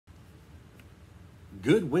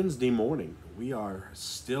Good Wednesday morning. We are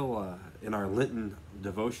still in our Lenten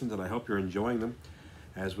devotions, and I hope you're enjoying them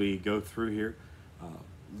as we go through here. Uh,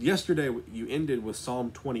 Yesterday, you ended with Psalm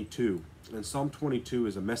 22, and Psalm 22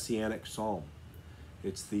 is a messianic psalm.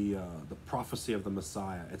 It's the prophecy of the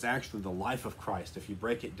Messiah. It's actually the life of Christ. If you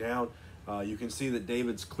break it down, you can see that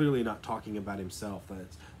David's clearly not talking about himself. That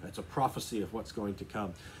it's a prophecy of what's going to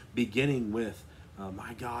come, beginning with,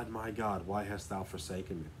 my God, why hast thou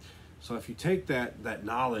forsaken me? So if you take that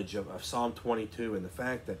knowledge of Psalm 22 and the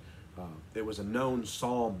fact that it was a known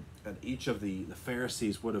psalm, and each of the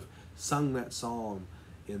Pharisees would have sung that psalm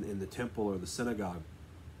in the temple or the synagogue,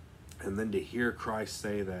 and then to hear Christ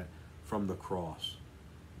say that from the cross,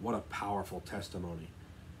 what a powerful testimony,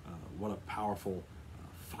 what a powerful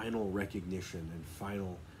final recognition and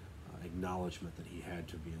final acknowledgement that he had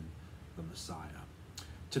to be in the Messiah.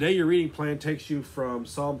 Today your reading plan takes you from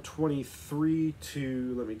Psalm 23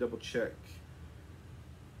 to, let me double check,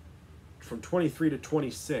 from 23 to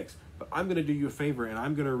 26. But I'm going to do you a favor and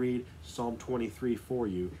I'm going to read Psalm 23 for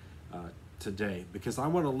you today, because I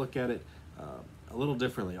want to look at it a little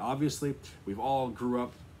differently. Obviously, we've all grew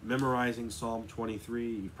up memorizing Psalm 23.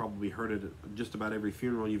 You've probably heard it at just about every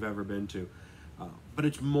funeral you've ever been to. But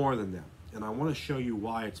it's more than that. And I want to show you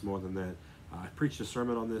why it's more than that. I preached a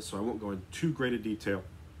sermon on this, so I won't go into too great a detail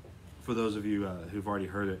for those of you who've already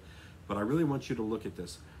heard it. But I really want you to look at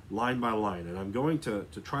this line by line. And I'm going to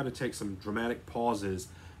try to take some dramatic pauses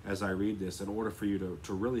as I read this in order for you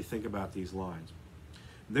to really think about these lines.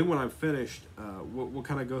 And then when I'm finished, we'll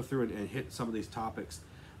kind of go through and hit some of these topics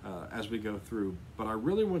as we go through. But I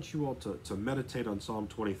really want you all to meditate on Psalm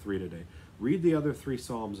 23 today. Read the other three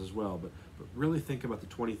Psalms as well, but really think about the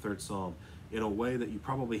 23rd Psalm in a way that you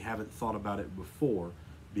probably haven't thought about it before,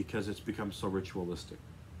 because it's become so ritualistic.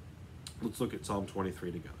 Let's look at Psalm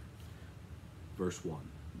 23 together. Verse 1.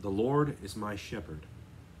 The Lord is my shepherd,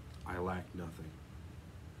 I lack nothing.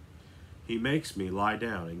 He makes me lie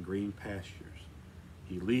down in green pastures.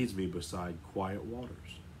 He leads me beside quiet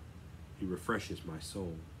waters. He refreshes my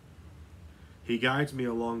soul. He guides me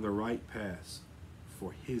along the right paths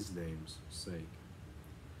for his name's sake.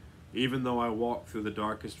 Even though I walk through the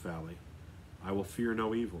darkest valley, I will fear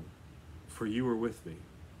no evil, for you are with me.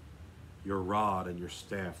 Your rod and your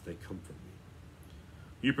staff, they comfort me.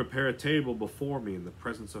 You prepare a table before me in the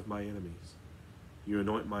presence of my enemies. You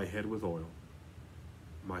anoint my head with oil.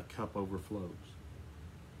 My cup overflows.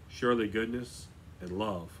 Surely goodness and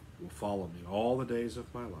love will follow me all the days of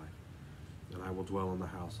my life, and I will dwell in the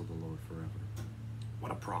house of the Lord forever.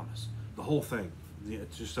 What a promise. The whole thing.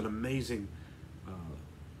 It's just an amazing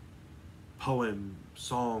poem,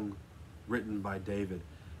 song written by David.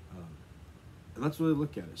 And let's really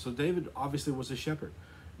look at it. So David obviously was a shepherd.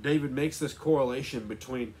 David makes this correlation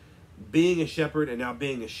between being a shepherd and now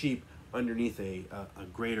being a sheep underneath a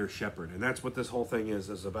greater shepherd. And that's what this whole thing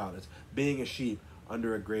is about. It's being a sheep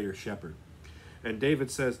under a greater shepherd. And David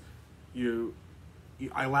says,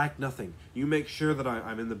 I lack nothing. You make sure that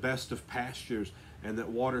I'm in the best of pastures and that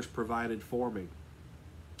water's provided for me.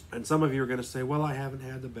 And some of you are going to say, well, I haven't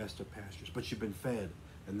had the best of pastures, but you've been fed,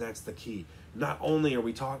 and that's the key. Not only are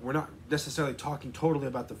we're not necessarily talking totally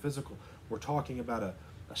about the physical, we're talking about a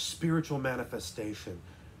spiritual manifestation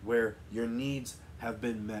where your needs have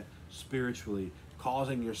been met spiritually,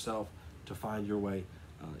 causing yourself to find your way,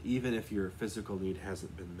 even if your physical need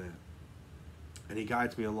hasn't been met. And he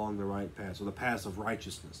guides me along the right path, or the paths of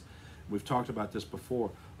righteousness. We've talked about this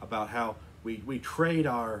before, about how we trade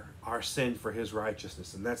our sin for his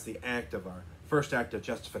righteousness, and that's the first act of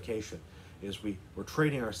justification, is we're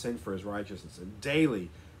trading our sin for his righteousness, and daily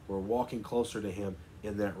we're walking closer to him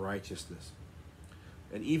in that righteousness.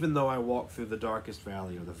 And even though I walk through the darkest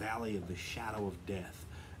valley, or the valley of the shadow of death,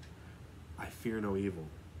 I fear no evil,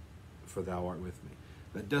 for thou art with me.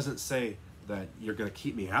 That doesn't say that you're going to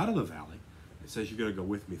keep me out of the valley. It says you're going to go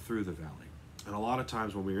with me through the valley. And a lot of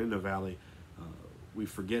times when we're in the valley, we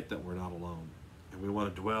forget that we're not alone, and we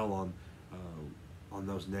want to dwell on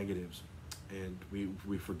those negatives, and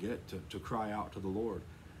we forget to cry out to the Lord.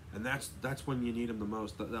 And that's when you need him the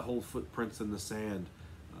most. That whole footprints in the sand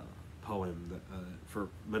poem that for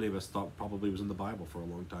many of us thought probably was in the Bible for a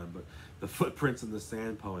long time, but the footprints in the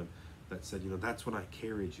sand poem that said, that's when I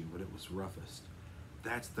carried you when it was roughest.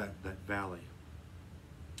 That's that valley.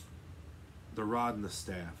 The rod and the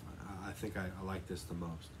staff, I think I like this the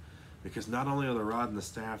most, because not only are the rod and the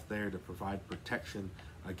staff there to provide protection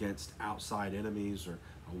against outside enemies or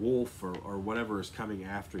a wolf or whatever is coming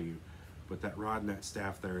after you, but that rod and that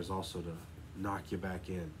staff there is also to knock you back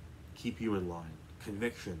in, keep you in line.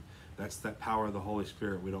 Conviction, that's that power of the Holy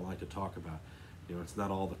Spirit we don't like to talk about. It's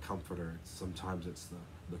not all the comforter. Sometimes it's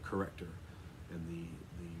the corrector. and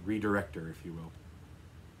the redirector, if you will.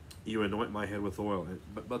 You anoint my head with oil.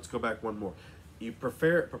 But let's go back one more. You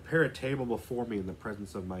prepare a table before me in the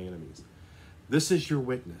presence of my enemies. This is your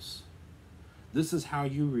witness. This is how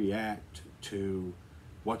you react to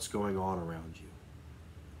what's going on around you.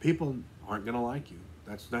 People aren't going to like you.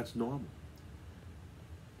 That's normal.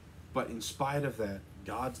 But in spite of that,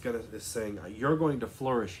 God's is saying, you're going to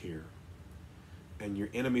flourish here. And your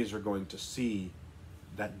enemies are going to see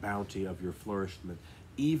that bounty of your flourishment,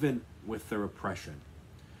 even with their oppression.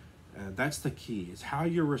 That's the key, is how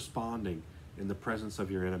you're responding in the presence of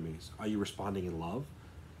your enemies. Are you responding in love?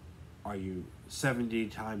 Are you 70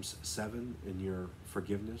 times 7 in your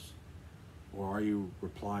forgiveness? Or are you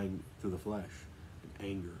replying through the flesh in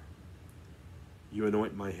anger? You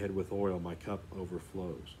anoint my head with oil, my cup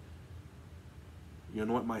overflows. You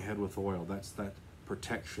anoint my head with oil. That's that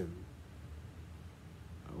protection.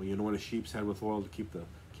 When you anoint a sheep's head with oil to keep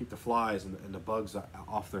the flies and the bugs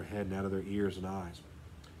off their head and out of their ears and eyes.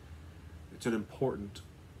 It's an important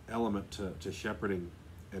element to shepherding,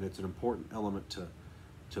 and it's an important element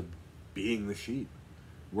to being the sheep.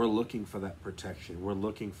 We're looking for that protection. We're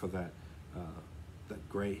looking for that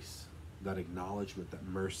grace, that acknowledgement, that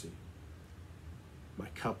mercy. My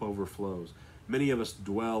cup overflows. Many of us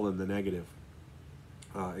dwell in the negative,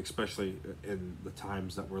 especially in the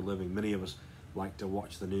times that we're living. Many of us like to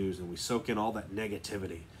watch the news and we soak in all that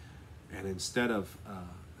negativity. And instead of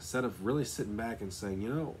really sitting back and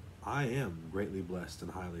saying, I am greatly blessed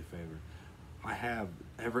and highly favored. I have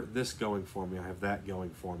this going for me. I have that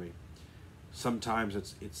going for me. Sometimes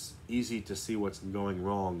it's easy to see what's going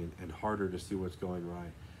wrong and harder to see what's going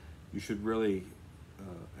right. You should really,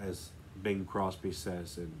 as Bing Crosby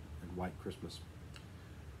says in White Christmas,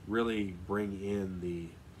 really bring in the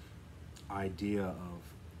idea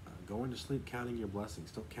of going to sleep counting your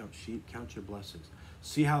blessings. Don't count sheep, count your blessings.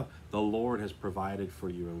 See how the Lord has provided for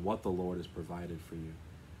you and what the Lord has provided for you.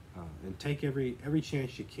 And take every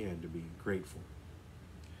chance you can to be grateful.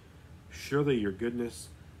 Surely your goodness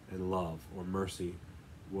and love or mercy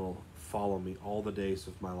will follow me all the days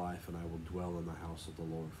of my life, and I will dwell in the house of the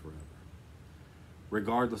Lord forever.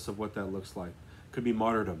 Regardless of what that looks like. Could be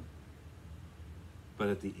martyrdom. But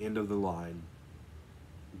at the end of the line,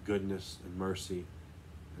 goodness and mercy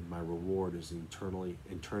and my reward is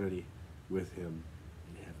eternity with him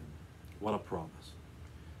in heaven. What a promise.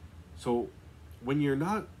 So when you're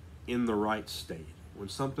not in the right state, when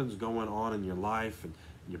something's going on in your life and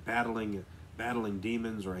you're battling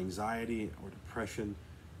demons or anxiety or depression,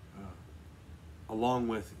 along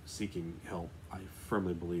with seeking help, I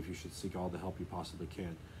firmly believe you should seek all the help you possibly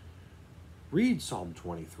can. Read Psalm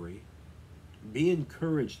 23. Be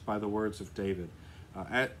encouraged by the words of David.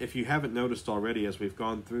 If you haven't noticed already, as we've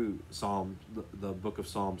gone through the book of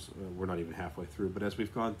Psalms, we're not even halfway through, but as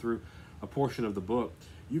we've gone through a portion of the book,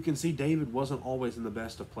 you can see David wasn't always in the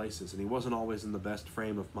best of places, and he wasn't always in the best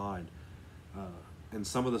frame of mind. And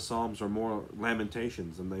some of the Psalms are more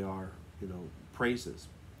lamentations than they are, praises.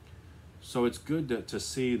 So it's good to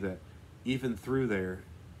see that even through there,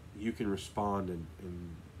 you can respond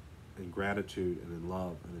in gratitude and in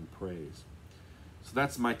love and in praise. So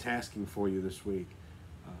that's my tasking for you this week.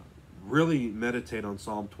 Really meditate on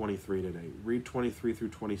Psalm 23 today. Read 23 through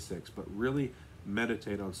 26, but really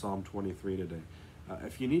meditate on Psalm 23 today.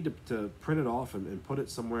 If you need to print it off and put it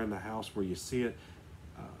somewhere in the house where you see it,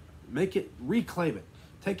 reclaim it.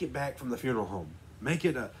 Take it back from the funeral home. Make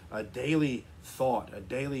it a daily thought, a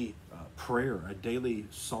daily prayer, a daily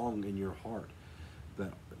song in your heart.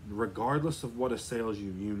 That regardless of what assails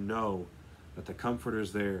you, you know that the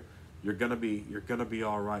Comforter's there. You're gonna be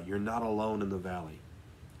all right. You're not alone in the valley.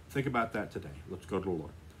 Think about that today. Let's go to the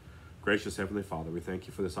Lord. Gracious Heavenly Father, we thank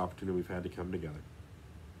you for this opportunity we've had to come together.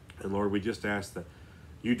 And Lord, we just ask that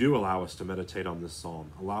you do allow us to meditate on this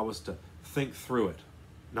psalm. Allow us to think through it,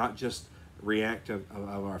 not just react of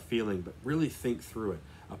our feeling, but really think through it.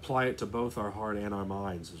 Apply it to both our heart and our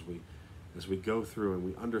minds as we go through and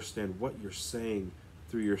we understand what you're saying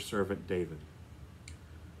through your servant David.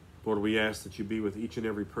 Lord, we ask that you be with each and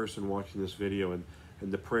every person watching this video and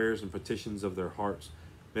the prayers and petitions of their hearts.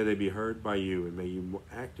 May they be heard by you, and may you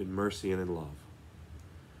act in mercy and in love.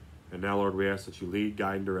 And now, Lord, we ask that you lead,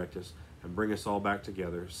 guide, and direct us and bring us all back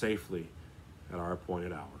together safely at our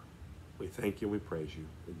appointed hour. We thank you and we praise you.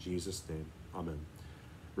 In Jesus' name, amen.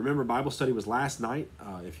 Remember, Bible study was last night.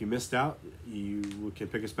 If you missed out, you can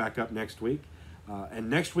pick us back up next week. And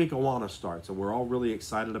next week, Awana starts, and we're all really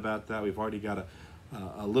excited about that. We've already got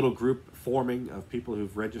a little group forming of people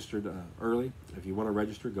who've registered early. If you want to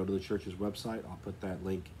register, go to the church's website. I'll put that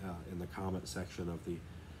link in the comment section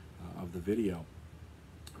of the video.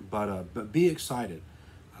 But be excited.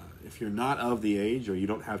 if you're not of the age, or you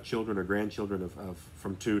don't have children or grandchildren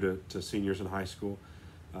from 2 to seniors in high school,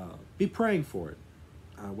 be praying for it.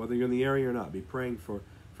 Whether you're in the area or not, be praying for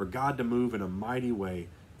God to move in a mighty way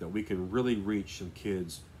that we can really reach some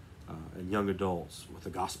kids and young adults with the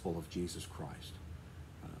gospel of Jesus Christ.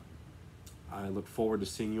 I look forward to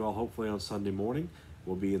seeing you all hopefully on Sunday morning.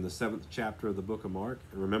 We'll be in the 7th chapter of the book of Mark.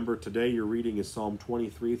 And remember, today your reading is Psalm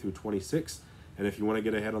 23 through 26. And if you want to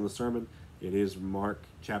get ahead on the sermon, it is Mark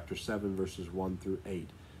chapter 7, verses 1 through 8.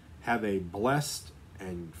 Have a blessed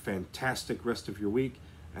and fantastic rest of your week.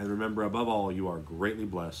 And remember, above all, you are greatly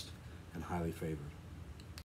blessed and highly favored.